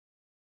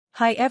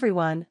Hi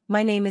everyone,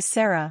 my name is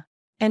Sarah.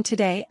 And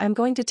today I'm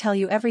going to tell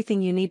you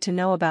everything you need to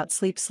know about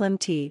Sleep Slim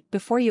Tea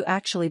before you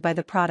actually buy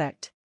the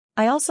product.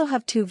 I also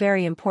have two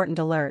very important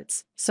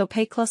alerts, so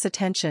pay close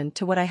attention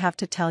to what I have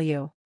to tell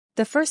you.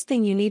 The first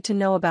thing you need to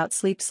know about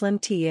Sleep Slim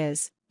Tea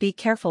is, be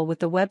careful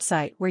with the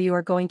website where you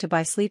are going to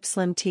buy Sleep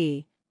Slim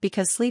Tea,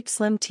 because Sleep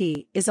Slim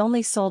Tea is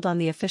only sold on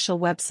the official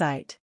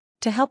website.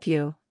 To help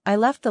you, I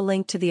left the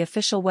link to the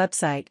official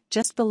website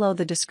just below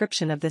the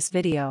description of this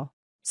video.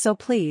 So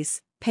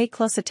please, pay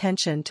close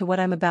attention to what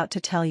I'm about to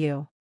tell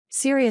you.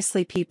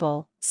 Seriously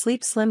people,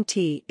 Sleep Slim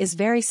Tea is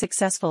very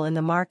successful in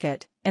the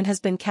market and has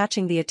been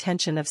catching the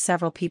attention of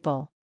several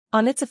people.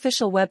 On its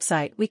official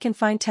website we can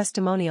find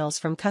testimonials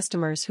from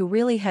customers who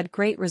really had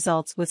great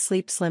results with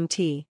Sleep Slim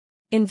Tea.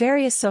 In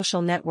various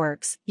social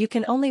networks, you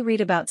can only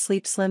read about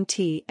Sleep Slim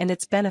Tea and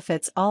its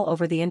benefits all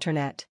over the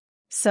internet.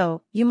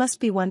 So, you must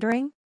be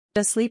wondering?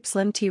 Does Sleep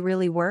Slim Tea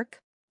really work?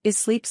 Is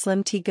Sleep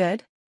Slim Tea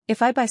good?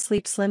 If I buy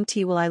Sleep Slim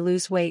Tea, will I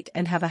lose weight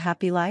and have a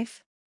happy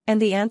life?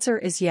 And the answer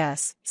is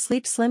yes,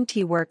 Sleep Slim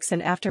Tea works,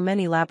 and after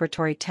many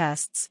laboratory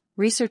tests,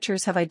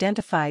 researchers have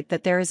identified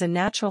that there is a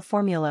natural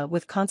formula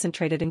with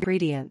concentrated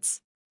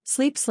ingredients.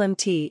 Sleep Slim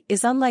Tea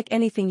is unlike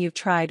anything you've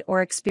tried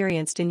or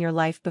experienced in your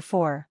life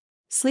before.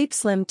 Sleep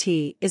Slim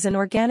Tea is an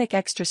organic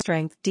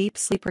extra-strength deep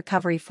sleep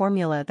recovery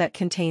formula that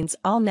contains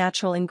all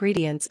natural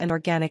ingredients and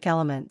organic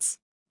elements.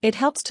 It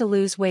helps to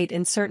lose weight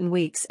in certain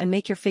weeks and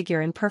make your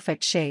figure in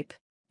perfect shape.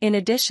 In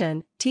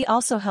addition, tea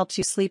also helps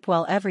you sleep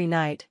well every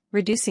night,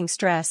 reducing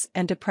stress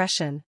and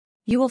depression.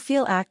 You will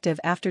feel active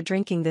after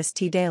drinking this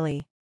tea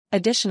daily.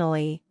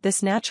 Additionally,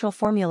 this natural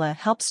formula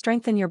helps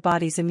strengthen your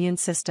body's immune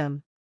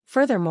system.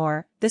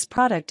 Furthermore, this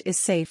product is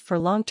safe for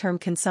long-term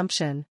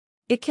consumption.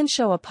 It can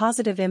show a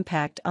positive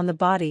impact on the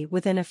body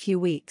within a few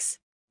weeks.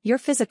 Your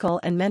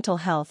physical and mental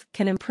health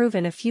can improve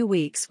in a few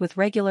weeks with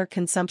regular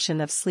consumption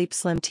of Sleep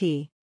Slim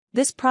Tea.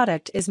 This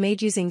product is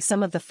made using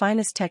some of the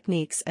finest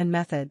techniques and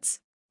methods.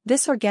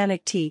 This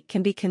organic tea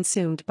can be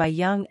consumed by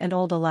young and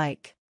old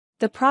alike.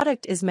 The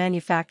product is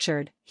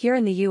manufactured, here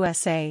in the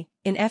USA,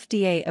 in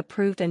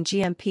FDA-approved and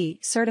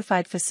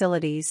GMP-certified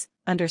facilities,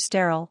 under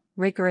sterile,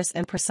 rigorous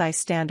and precise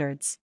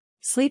standards.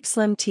 Sleep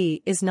Slim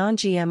Tea is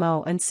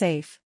non-GMO and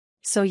safe.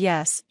 So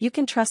yes, you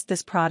can trust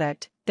this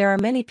product. There are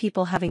many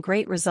people having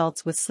great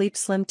results with Sleep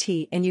Slim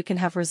Tea, and you can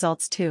have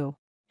results too.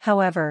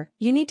 However,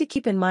 you need to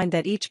keep in mind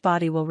that each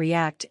body will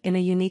react in a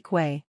unique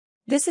way.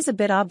 This is a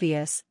bit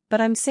obvious,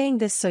 but I'm saying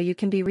this so you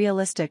can be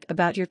realistic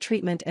about your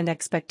treatment and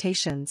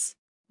expectations.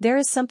 There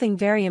is something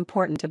very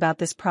important about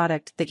this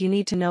product that you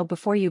need to know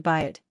before you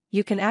buy it.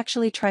 You can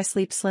actually try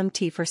Sleep Slim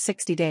Tea for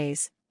 60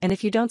 days, and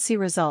if you don't see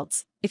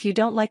results, if you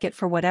don't like it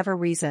for whatever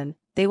reason,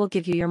 they will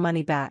give you your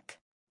money back.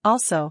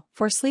 Also,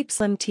 for Sleep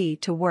Slim Tea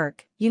to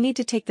work, you need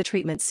to take the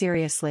treatment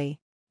seriously.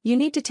 You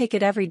need to take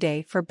it every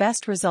day for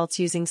best results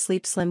using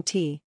Sleep Slim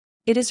Tea.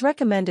 It is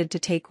recommended to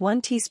take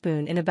 1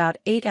 teaspoon in about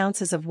 8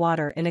 ounces of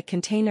water in a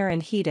container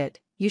and heat it.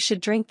 You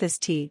should drink this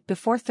tea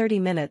before 30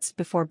 minutes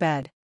before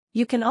bed.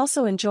 You can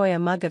also enjoy a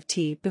mug of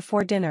tea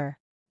before dinner.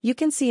 You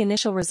can see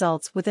initial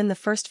results within the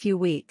first few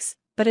weeks,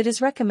 but it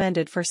is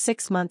recommended for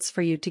 6 months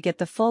for you to get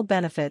the full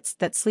benefits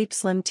that Sleep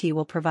Slim Tea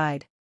will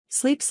provide.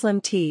 Sleep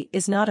Slim Tea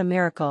is not a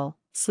miracle.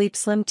 Sleep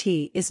Slim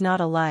Tea is not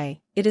a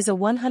lie. It is a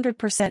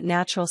 100%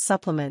 natural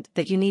supplement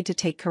that you need to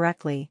take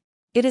correctly.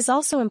 It is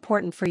also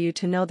important for you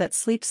to know that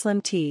Sleep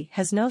Slim Tea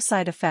has no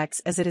side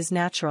effects as it is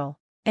natural.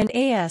 And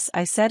as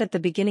I said at the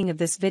beginning of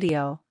this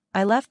video,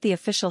 I left the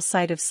official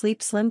site of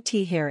Sleep Slim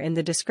Tea here in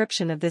the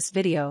description of this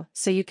video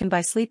so you can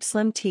buy Sleep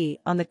Slim Tea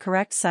on the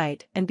correct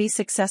site and be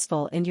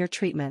successful in your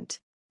treatment.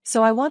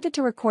 So I wanted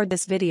to record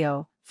this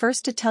video,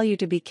 first to tell you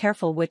to be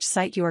careful which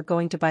site you are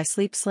going to buy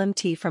Sleep Slim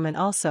Tea from, and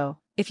also,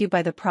 if you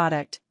buy the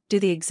product, do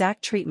the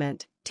exact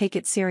treatment, take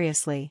it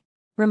seriously.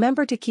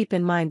 Remember to keep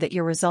in mind that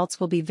your results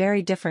will be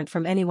very different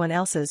from anyone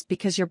else's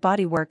because your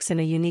body works in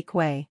a unique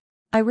way.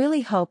 I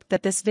really hope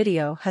that this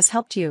video has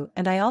helped you,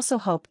 and I also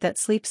hope that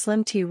Sleep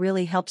Slim Tea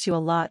really helps you a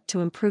lot to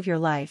improve your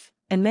life,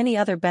 and many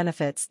other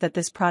benefits that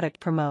this product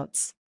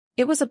promotes.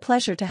 It was a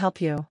pleasure to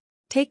help you.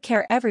 Take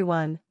care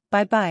everyone,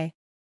 bye bye.